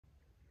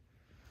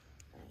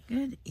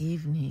Good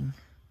evening.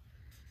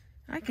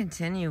 I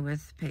continue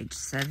with page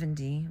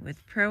 70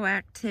 with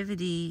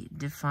proactivity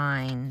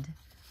defined.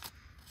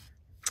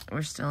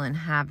 We're still in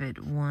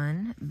habit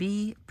 1.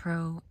 Be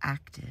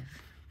proactive.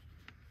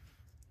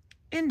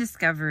 In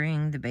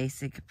discovering the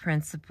basic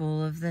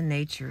principle of the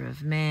nature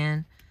of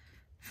man,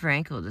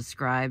 Frankl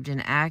described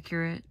an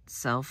accurate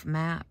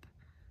self-map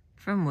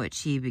from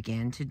which he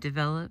began to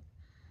develop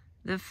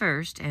the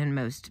first and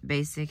most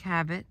basic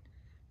habit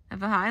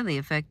of a highly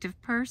effective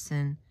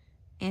person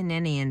in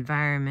any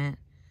environment,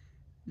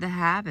 the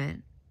habit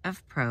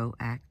of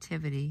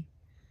proactivity.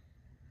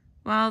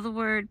 While the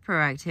word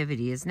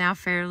proactivity is now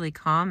fairly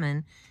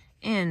common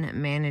in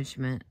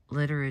management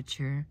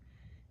literature,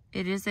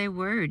 it is a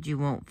word you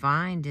won't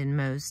find in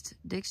most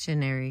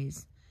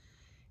dictionaries.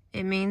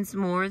 It means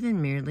more than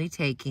merely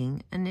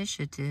taking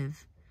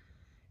initiative.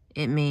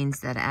 It means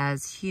that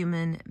as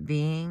human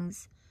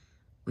beings,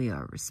 we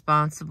are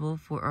responsible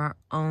for our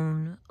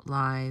own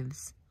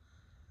lives.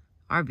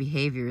 Our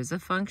behavior is a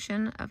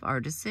function of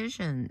our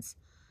decisions,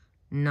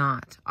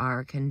 not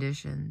our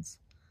conditions.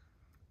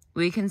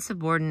 We can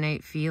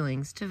subordinate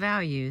feelings to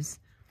values.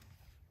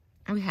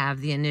 We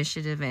have the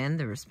initiative and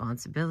the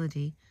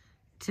responsibility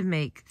to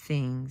make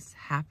things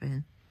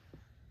happen.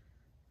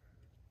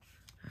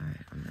 All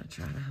right, I'm going to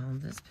try to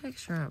hold this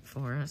picture up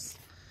for us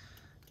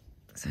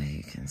so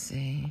you can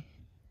see.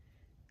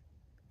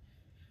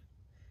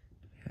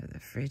 We have the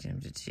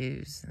freedom to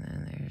choose, and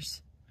then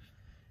there's,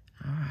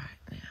 all right,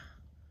 now.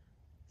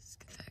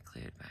 Get that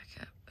cleared back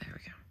up. There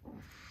we go.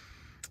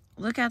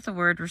 Look at the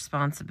word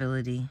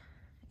responsibility.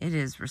 It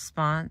is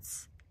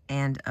response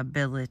and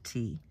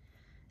ability.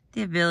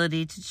 The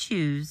ability to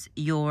choose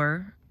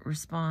your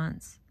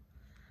response.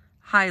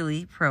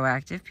 Highly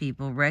proactive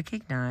people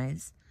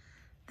recognize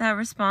that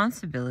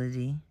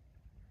responsibility.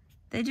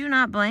 They do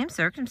not blame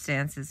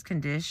circumstances,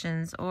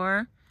 conditions,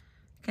 or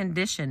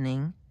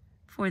conditioning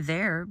for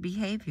their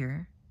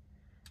behavior.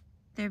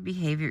 Their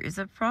behavior is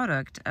a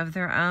product of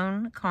their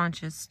own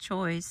conscious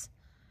choice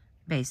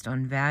based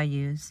on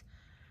values,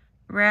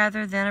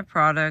 rather than a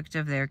product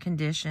of their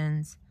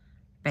conditions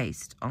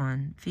based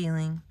on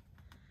feeling.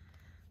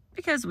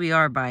 Because we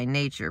are by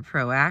nature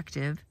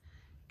proactive,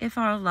 if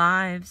our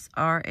lives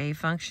are a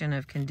function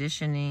of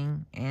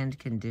conditioning and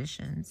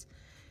conditions,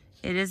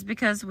 it is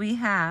because we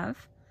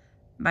have,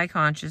 by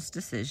conscious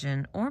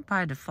decision or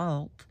by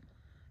default,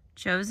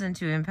 chosen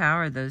to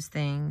empower those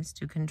things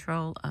to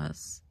control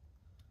us.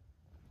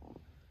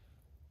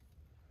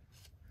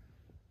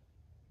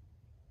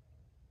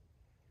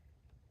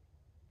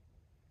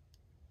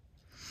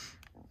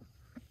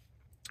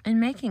 In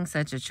making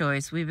such a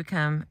choice, we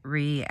become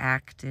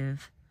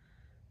reactive.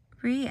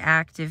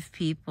 Reactive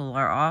people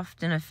are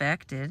often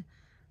affected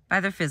by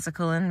their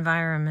physical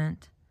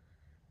environment.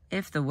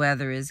 If the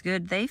weather is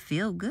good, they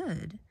feel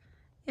good.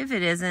 If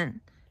it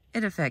isn't,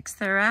 it affects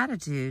their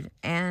attitude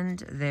and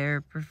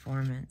their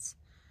performance.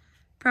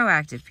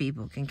 Proactive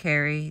people can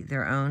carry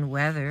their own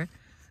weather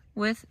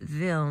with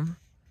vim.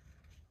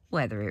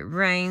 Whether it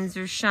rains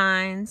or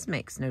shines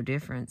makes no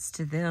difference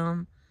to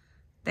them.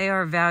 They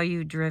are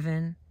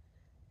value-driven.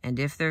 And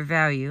if their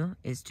value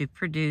is to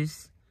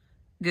produce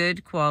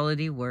good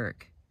quality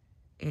work,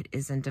 it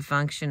isn't a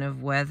function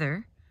of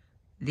whether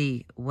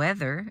the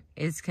weather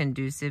is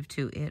conducive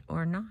to it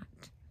or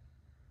not.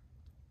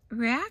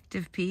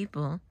 Reactive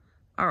people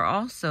are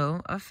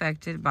also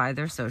affected by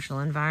their social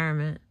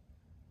environment,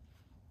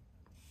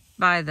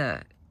 by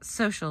the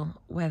social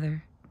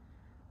weather.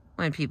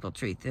 When people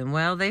treat them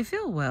well, they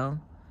feel well.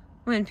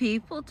 When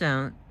people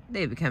don't,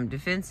 they become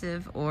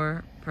defensive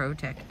or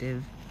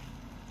protective.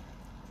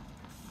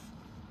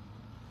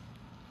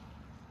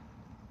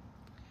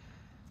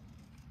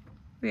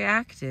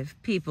 Reactive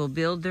people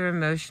build their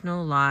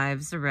emotional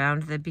lives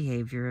around the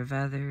behavior of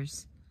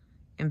others,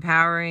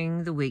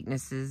 empowering the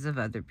weaknesses of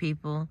other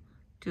people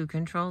to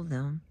control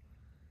them.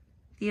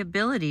 The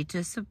ability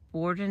to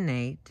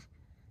subordinate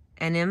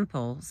an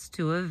impulse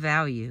to a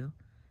value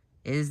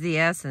is the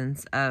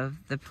essence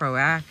of the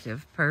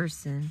proactive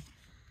person.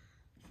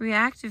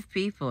 Reactive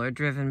people are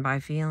driven by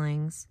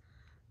feelings,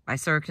 by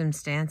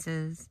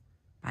circumstances,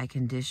 by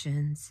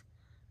conditions,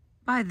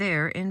 by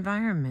their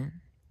environment.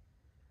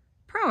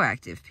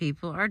 Proactive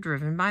people are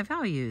driven by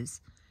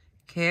values,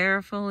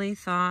 carefully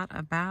thought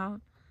about,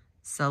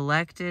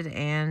 selected,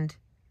 and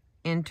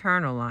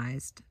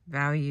internalized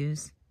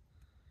values.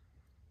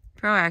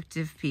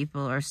 Proactive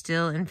people are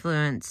still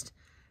influenced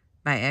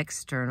by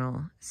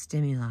external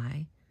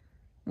stimuli,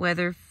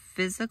 whether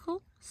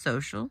physical,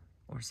 social,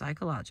 or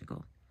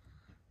psychological.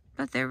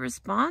 But their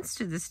response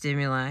to the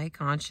stimuli,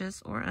 conscious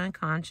or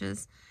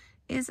unconscious,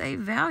 is a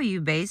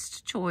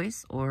value-based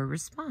choice or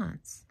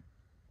response.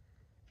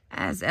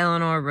 As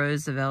Eleanor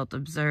Roosevelt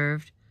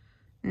observed,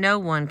 no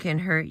one can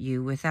hurt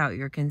you without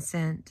your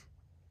consent.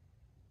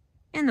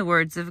 In the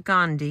words of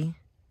Gandhi,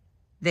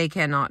 they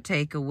cannot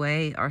take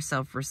away our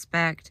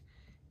self-respect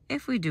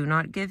if we do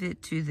not give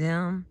it to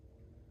them.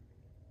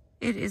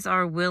 It is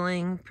our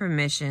willing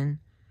permission,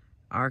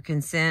 our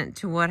consent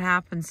to what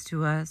happens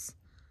to us,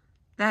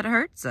 that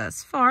hurts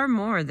us far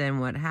more than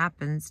what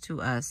happens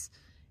to us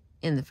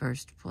in the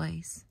first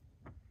place.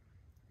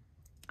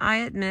 I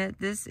admit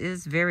this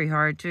is very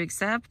hard to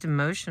accept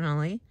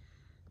emotionally,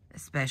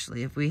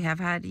 especially if we have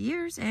had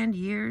years and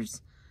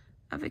years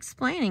of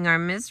explaining our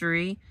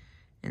misery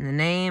in the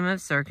name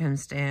of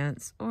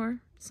circumstance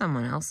or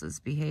someone else's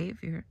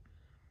behavior.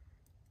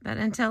 But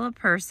until a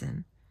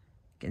person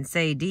can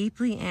say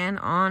deeply and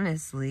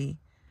honestly,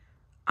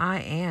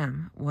 I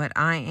am what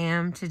I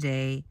am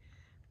today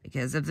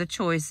because of the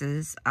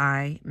choices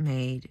I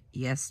made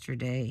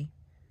yesterday,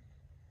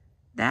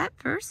 that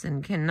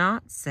person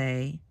cannot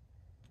say,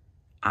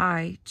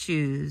 I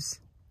choose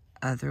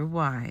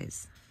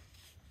otherwise.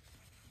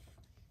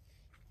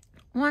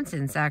 Once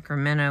in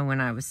Sacramento,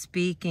 when I was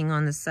speaking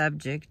on the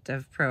subject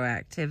of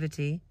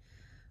proactivity,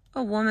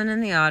 a woman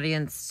in the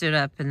audience stood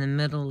up in the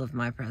middle of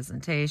my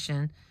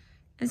presentation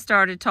and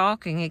started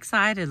talking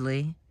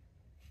excitedly.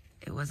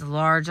 It was a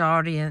large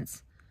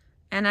audience,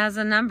 and as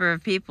a number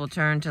of people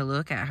turned to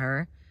look at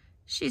her,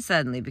 she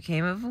suddenly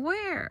became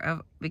aware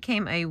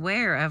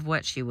of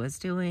what she was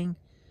doing,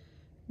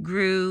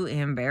 grew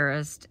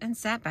embarrassed, and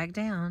sat back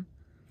down.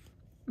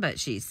 But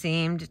she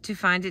seemed to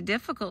find it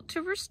difficult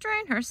to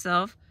restrain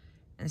herself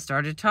and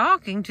started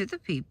talking to the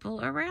people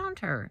around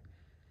her.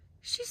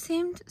 She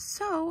seemed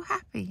so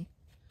happy.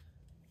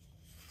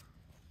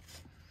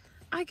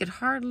 I could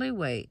hardly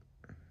wait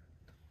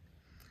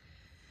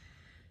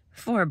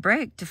for a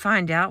break to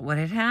find out what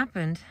had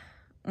happened.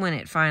 When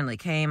it finally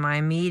came, I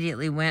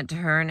immediately went to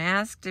her and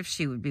asked if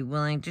she would be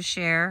willing to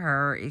share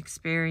her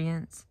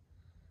experience.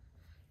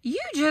 You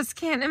just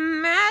can't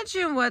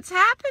imagine what's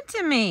happened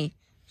to me,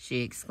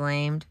 she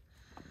exclaimed.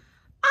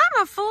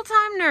 I'm a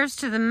full-time nurse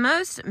to the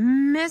most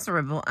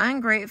miserable,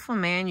 ungrateful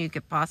man you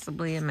could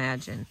possibly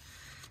imagine.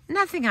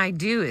 Nothing I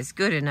do is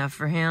good enough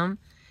for him.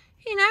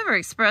 He never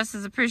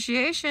expresses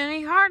appreciation.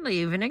 He hardly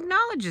even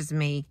acknowledges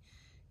me.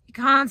 He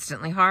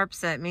constantly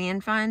harps at me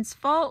and finds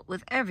fault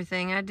with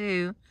everything I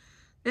do.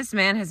 This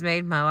man has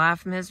made my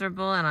life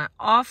miserable, and I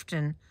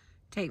often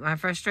take my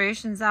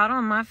frustrations out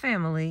on my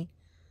family.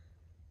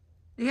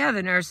 The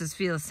other nurses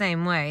feel the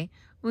same way.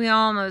 We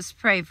almost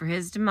pray for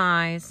his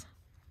demise.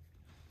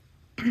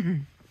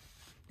 And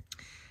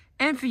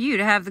for you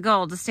to have the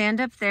gall to stand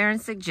up there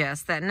and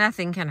suggest that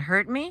nothing can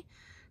hurt me,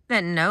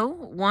 that no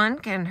one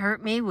can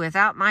hurt me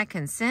without my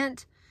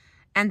consent,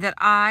 and that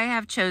I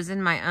have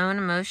chosen my own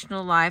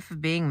emotional life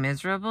of being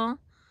miserable?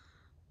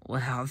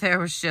 Well, there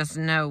was just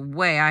no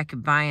way I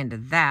could buy into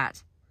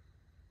that.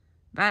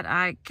 But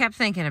I kept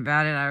thinking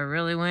about it. I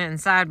really went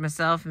inside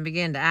myself and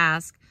began to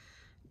ask,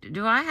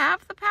 do I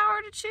have the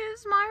power to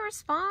choose my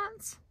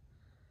response?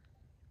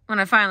 When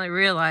I finally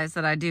realized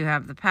that I do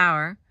have the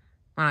power,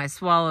 when I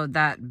swallowed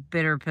that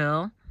bitter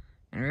pill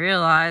and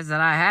realized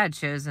that I had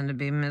chosen to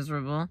be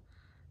miserable,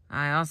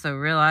 I also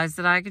realized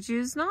that I could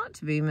choose not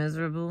to be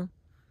miserable.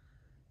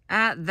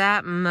 At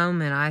that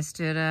moment, I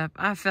stood up.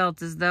 I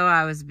felt as though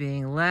I was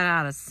being let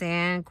out of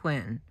San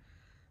Quentin.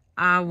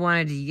 I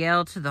wanted to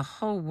yell to the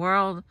whole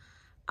world,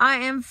 I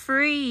am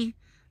free.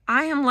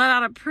 I am let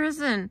out of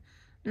prison.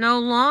 No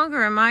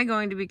longer am I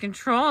going to be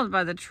controlled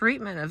by the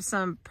treatment of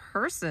some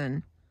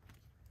person.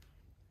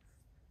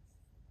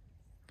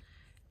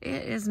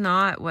 It is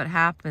not what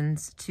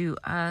happens to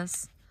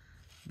us,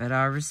 but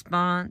our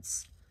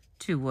response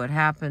to what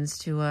happens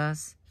to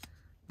us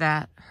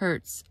that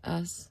hurts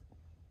us.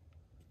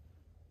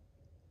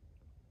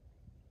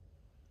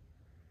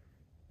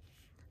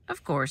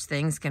 Of course,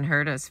 things can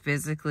hurt us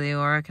physically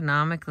or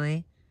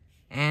economically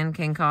and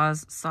can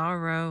cause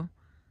sorrow,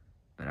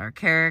 but our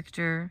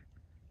character,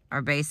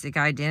 our basic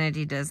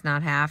identity does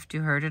not have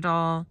to hurt at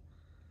all.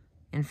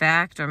 In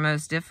fact, our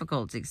most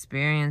difficult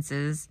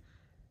experiences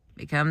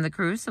become the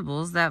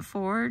crucibles that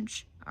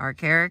forge our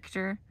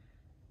character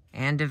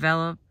and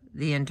develop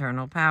the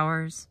internal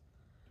powers,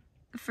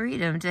 the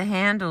freedom to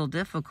handle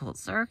difficult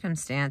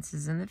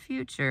circumstances in the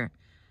future,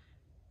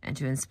 and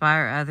to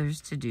inspire others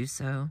to do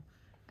so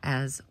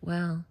as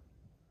well.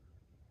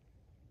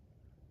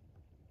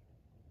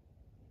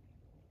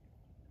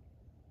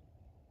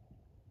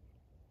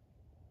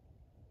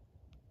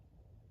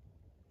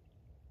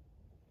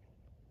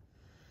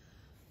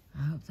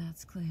 I hope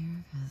that's clear,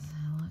 because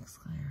that looks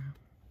clear.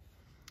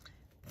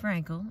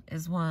 Frankel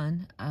is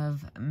one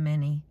of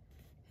many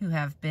who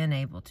have been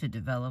able to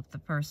develop the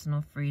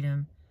personal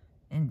freedom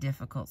in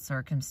difficult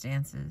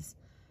circumstances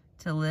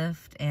to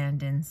lift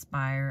and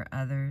inspire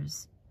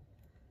others.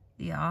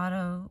 The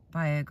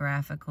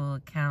autobiographical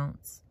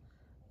accounts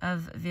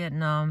of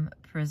Vietnam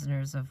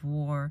prisoners of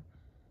war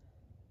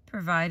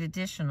provide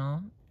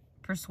additional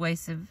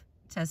persuasive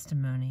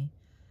testimony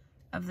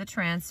of the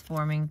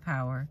transforming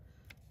power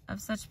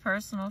of such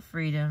personal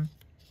freedom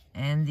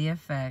and the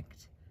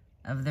effect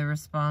of the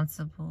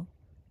responsible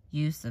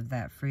use of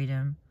that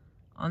freedom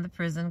on the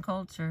prison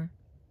culture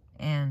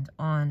and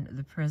on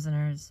the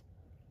prisoners,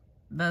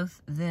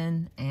 both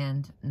then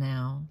and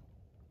now.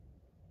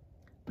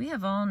 We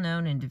have all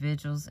known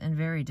individuals in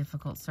very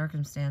difficult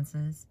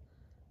circumstances,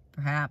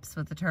 perhaps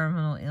with a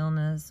terminal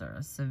illness or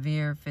a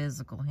severe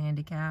physical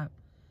handicap,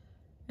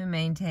 who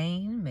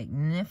maintain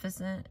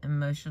magnificent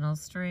emotional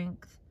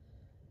strength.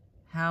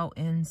 How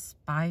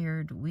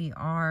inspired we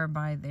are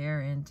by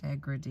their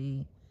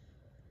integrity.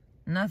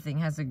 Nothing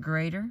has a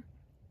greater,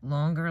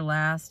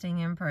 longer-lasting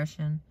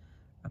impression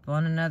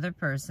upon another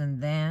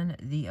person than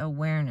the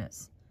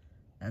awareness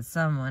that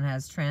someone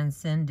has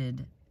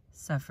transcended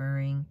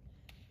suffering,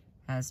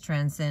 has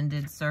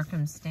transcended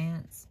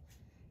circumstance,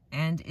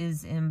 and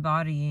is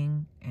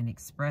embodying and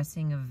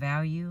expressing a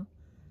value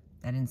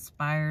that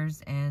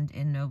inspires and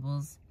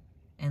ennobles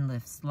and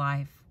lifts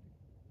life.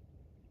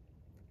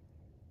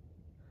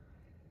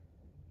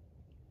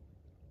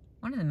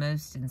 One of the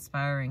most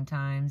inspiring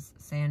times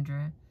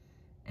Sandra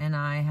and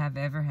I have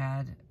ever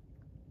had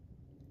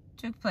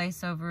took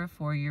place over a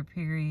 4-year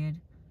period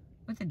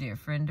with a dear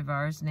friend of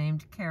ours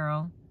named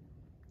Carol,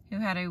 who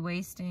had a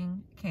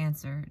wasting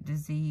cancer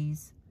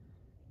disease.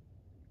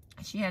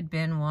 She had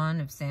been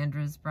one of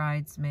Sandra's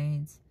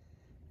bridesmaids,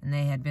 and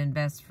they had been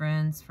best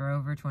friends for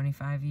over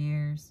 25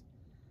 years.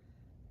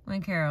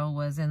 When Carol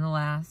was in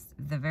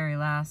the very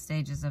last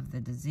stages of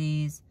the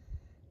disease,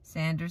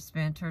 Sandra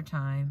spent her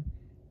time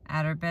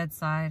at her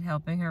bedside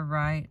helping her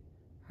write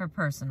her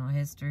personal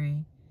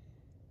history.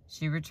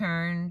 She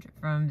returned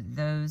from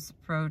those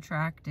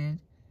protracted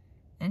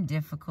and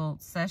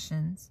difficult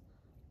sessions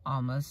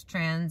almost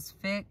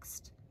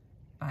transfixed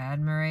by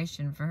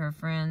admiration for her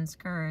friend's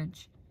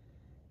courage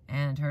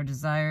and her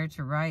desire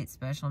to write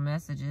special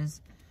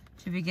messages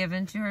to be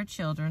given to her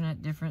children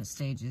at different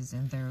stages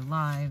in their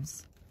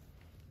lives.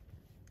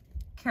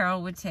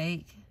 Carol would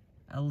take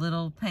as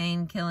little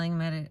pain-killing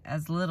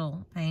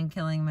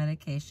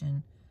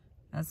medication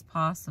as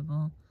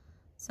possible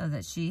so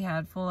that she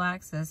had full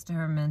access to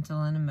her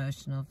mental and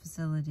emotional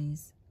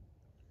faculties.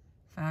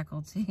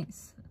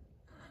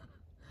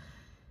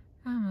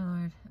 Oh, my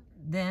Lord.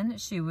 Then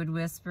she would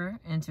whisper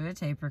into a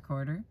tape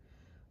recorder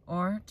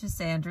or to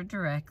Sandra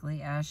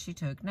directly as she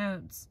took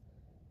notes.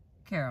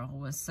 Carol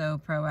was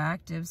so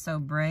proactive, so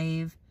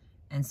brave,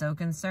 and so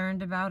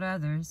concerned about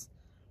others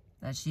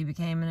that she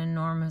became an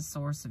enormous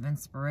source of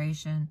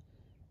inspiration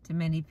to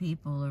many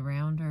people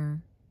around her.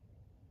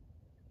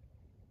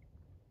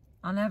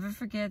 I'll never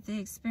forget the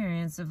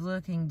experience of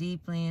looking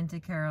deeply into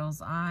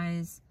Carol's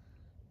eyes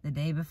the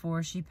day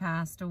before she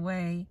passed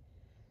away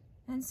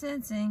and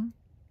sensing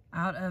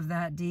out of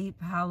that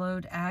deep,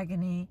 hallowed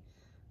agony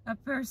a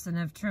person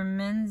of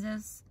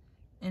tremendous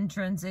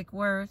intrinsic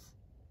worth.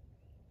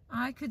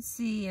 I could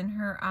see in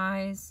her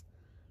eyes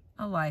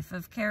a life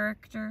of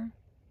character,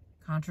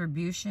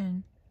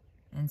 contribution,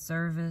 and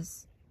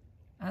service,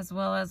 as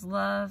well as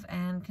love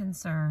and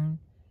concern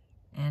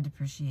and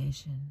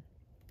appreciation.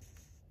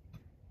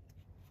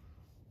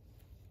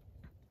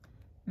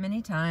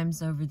 Many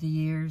times over the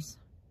years,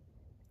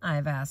 I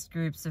have asked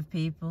groups of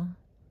people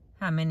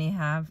how many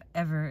have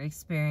ever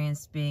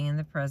experienced being in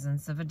the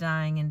presence of a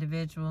dying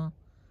individual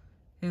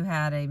who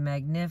had a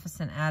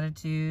magnificent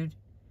attitude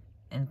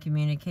and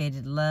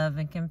communicated love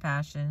and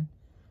compassion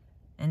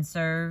and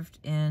served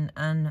in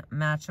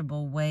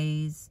unmatchable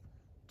ways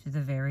to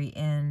the very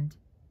end.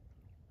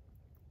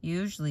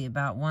 Usually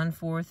about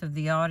 1/4 of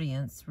the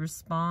audience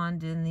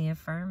respond in the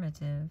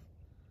affirmative.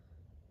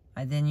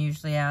 I then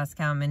usually ask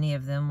how many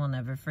of them will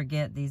never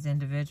forget these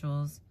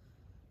individuals,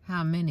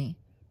 how many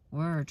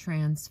were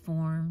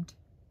transformed,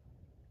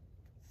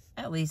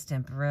 at least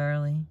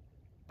temporarily,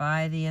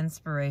 by the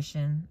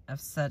inspiration of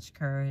such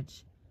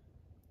courage,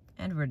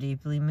 and were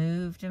deeply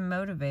moved and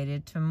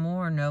motivated to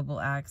more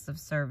noble acts of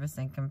service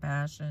and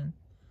compassion.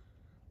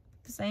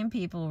 The same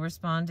people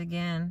respond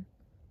again,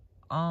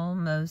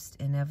 almost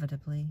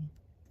inevitably.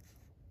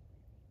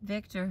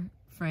 Viktor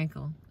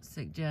Frankl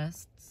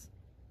suggests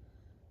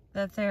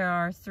that there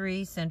are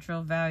 3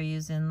 central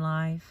values in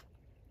life: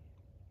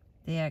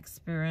 the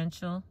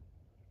experiential,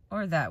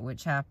 or that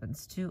which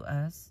happens to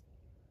us;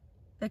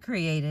 the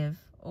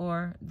creative,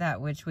 or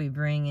that which we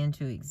bring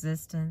into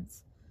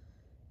existence;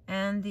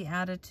 and the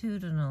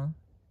attitudinal,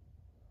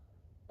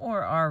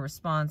 or our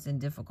response in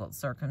difficult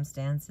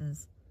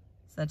circumstances,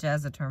 such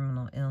as a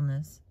terminal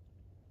illness.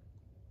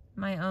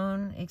 My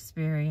own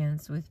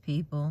experience with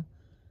people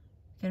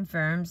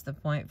confirms the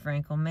point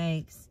Frankl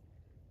makes,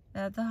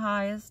 that the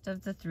highest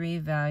of the 3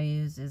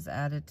 values is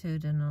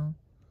attitudinal.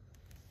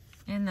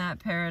 In that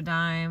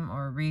paradigm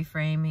or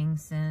reframing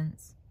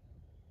sense,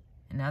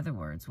 in other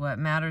words, what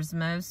matters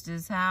most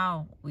is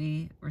how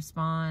we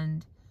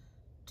respond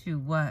to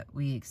what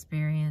we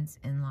experience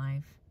in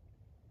life.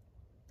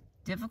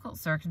 Difficult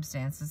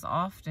circumstances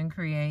often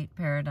create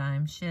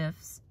paradigm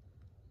shifts,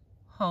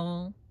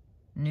 whole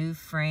new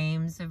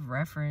frames of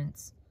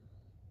reference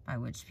by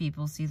which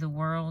people see the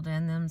world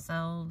and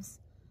themselves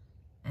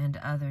and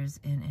others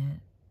in it,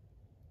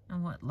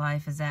 and what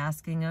life is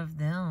asking of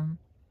them.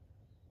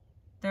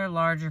 Their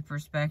larger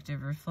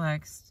perspective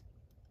reflects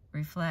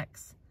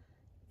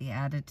the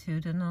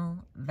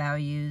attitudinal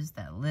values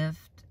that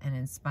lift and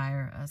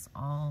inspire us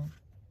all.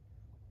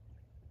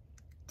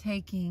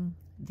 Taking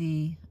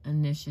the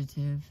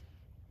initiative.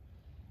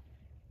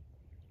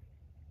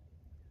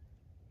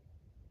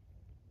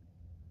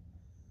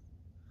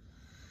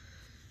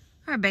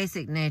 Our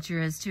basic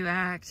nature is to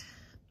act.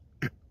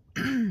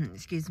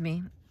 Excuse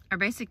me. Our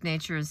basic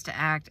nature is to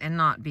act and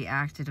not be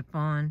acted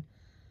upon,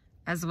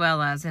 as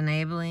well as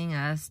enabling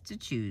us to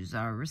choose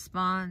our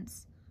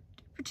response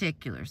to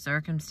particular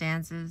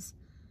circumstances.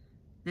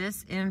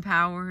 This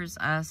empowers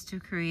us to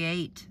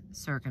create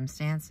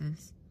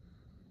circumstances.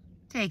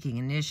 Taking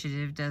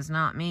initiative does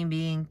not mean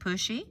being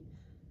pushy,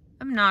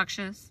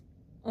 obnoxious,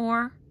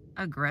 or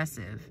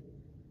aggressive.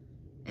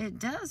 It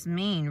does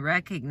mean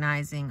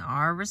recognizing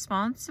our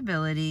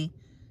responsibility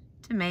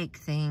to make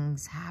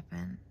things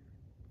happen.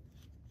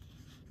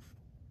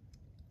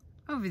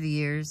 Over the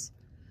years,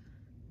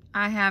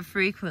 I have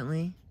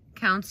frequently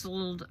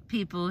counseled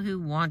people who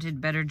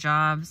wanted better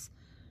jobs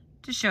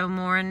to show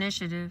more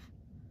initiative,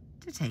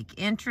 to take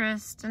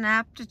interest in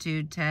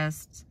aptitude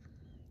tests,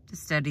 to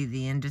study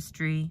the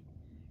industry,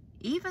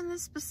 even the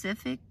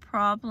specific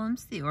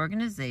problems the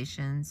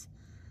organizations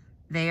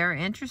they are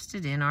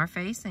interested in are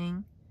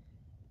facing,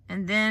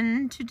 and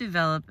then to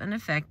develop an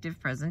effective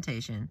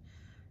presentation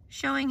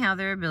showing how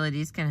their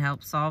abilities can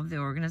help solve the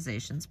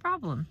organization's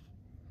problem.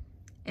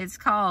 It's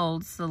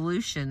called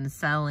solution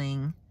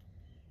selling,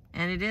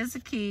 and it is a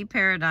key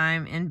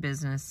paradigm in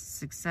business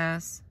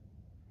success.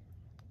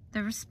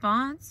 The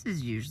response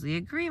is usually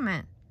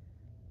agreement.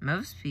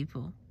 Most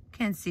people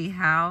can see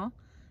how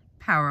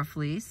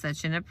powerfully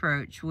such an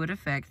approach would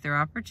affect their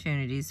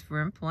opportunities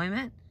for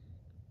employment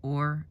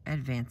or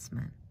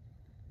advancement.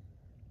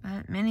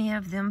 But many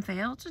of them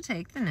fail to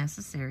take the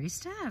necessary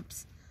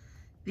steps,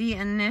 the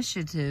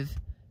initiative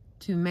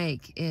to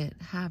make it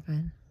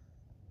happen.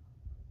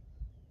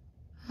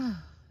 The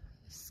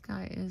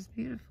sky is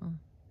beautiful.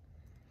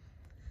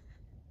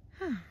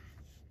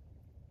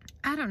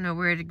 I don't know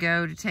where to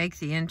go to take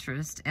the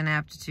interest and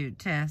aptitude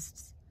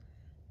tests.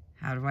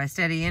 How do I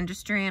study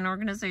industry and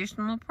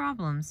organizational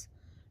problems?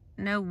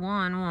 No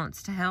one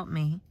wants to help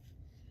me.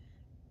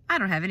 I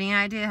don't have any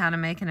idea how to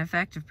make an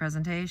effective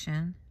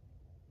presentation.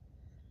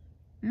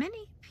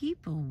 Many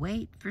people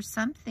wait for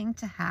something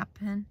to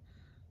happen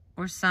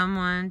or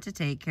someone to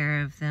take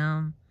care of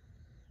them.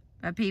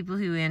 But people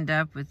who end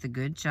up with the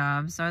good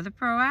jobs are the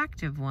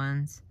proactive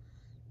ones,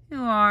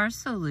 who are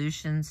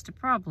solutions to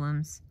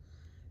problems,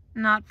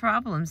 not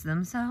problems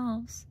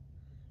themselves,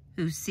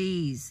 who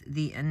seize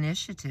the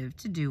initiative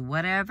to do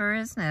whatever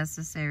is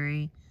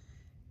necessary,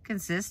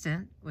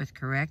 consistent with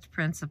correct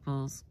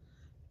principles,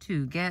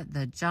 to get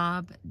the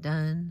job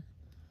done.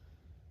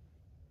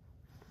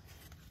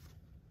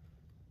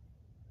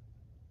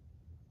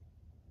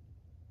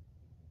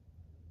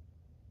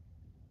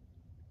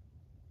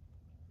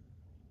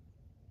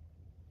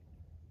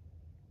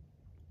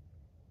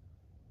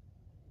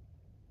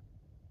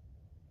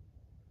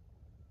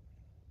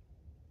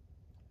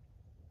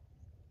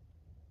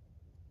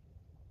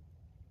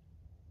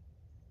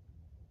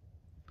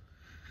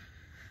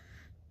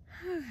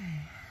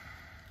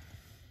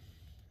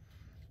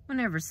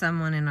 Whenever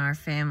someone in our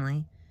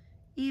family,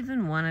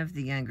 even one of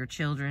the younger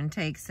children,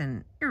 takes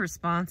an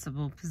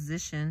irresponsible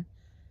position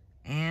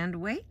and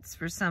waits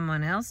for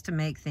someone else to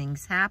make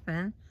things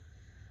happen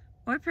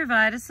or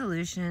provide a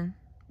solution,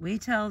 we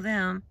tell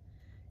them,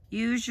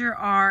 use your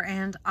R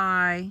and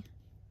I,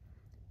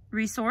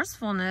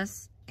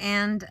 resourcefulness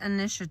and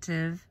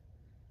initiative.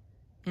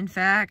 In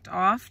fact,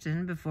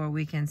 often before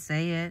we can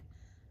say it,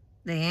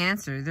 they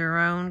answer their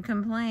own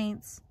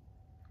complaints.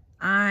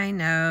 I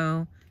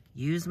know.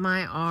 Use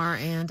my R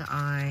and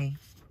I.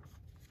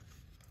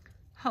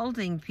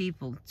 Holding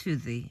people to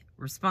the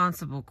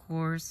responsible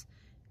course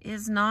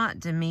is not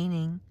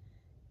demeaning.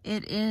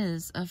 It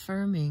is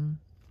affirming.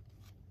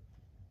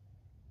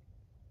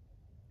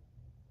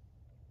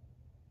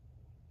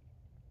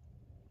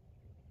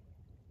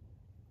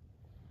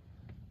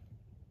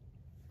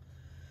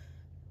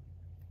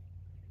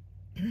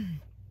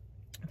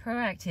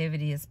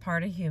 Proactivity is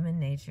part of human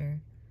nature.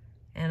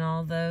 And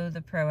although the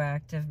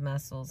proactive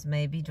muscles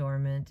may be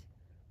dormant,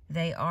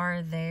 they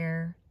are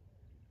there.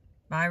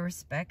 By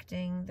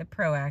respecting the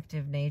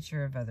proactive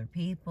nature of other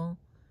people,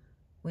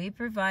 we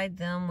provide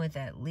them with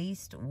at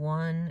least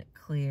one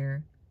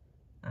clear,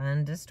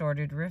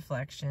 undistorted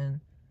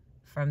reflection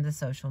from the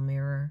social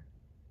mirror.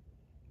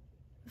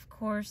 Of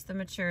course, the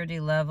maturity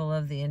level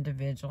of the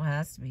individual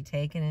has to be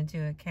taken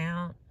into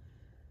account.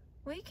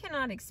 We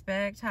cannot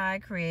expect high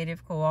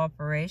creative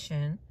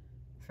cooperation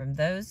from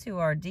those who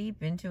are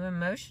deep into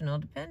emotional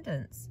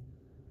dependence,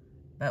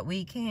 but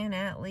we can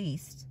at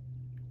least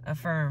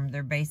affirm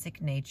their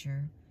basic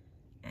nature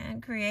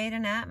and create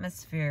an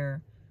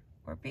atmosphere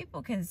where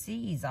people can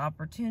seize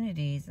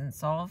opportunities and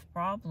solve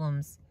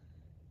problems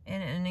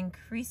in an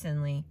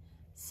increasingly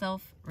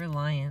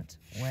self-reliant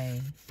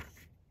way.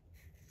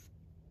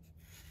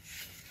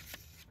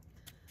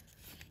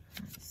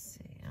 Let's see,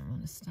 I'm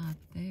going to stop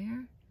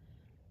there.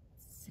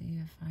 See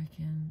if I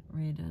can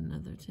read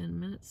another 10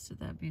 minutes to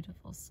that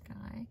beautiful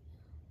sky.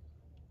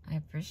 I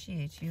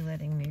appreciate you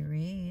letting me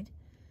read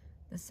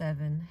The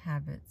 7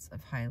 Habits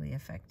of Highly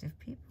Effective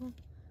People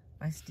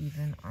by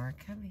Stephen R.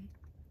 Covey,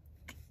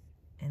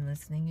 and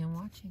listening and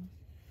watching.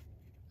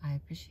 I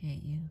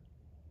appreciate you.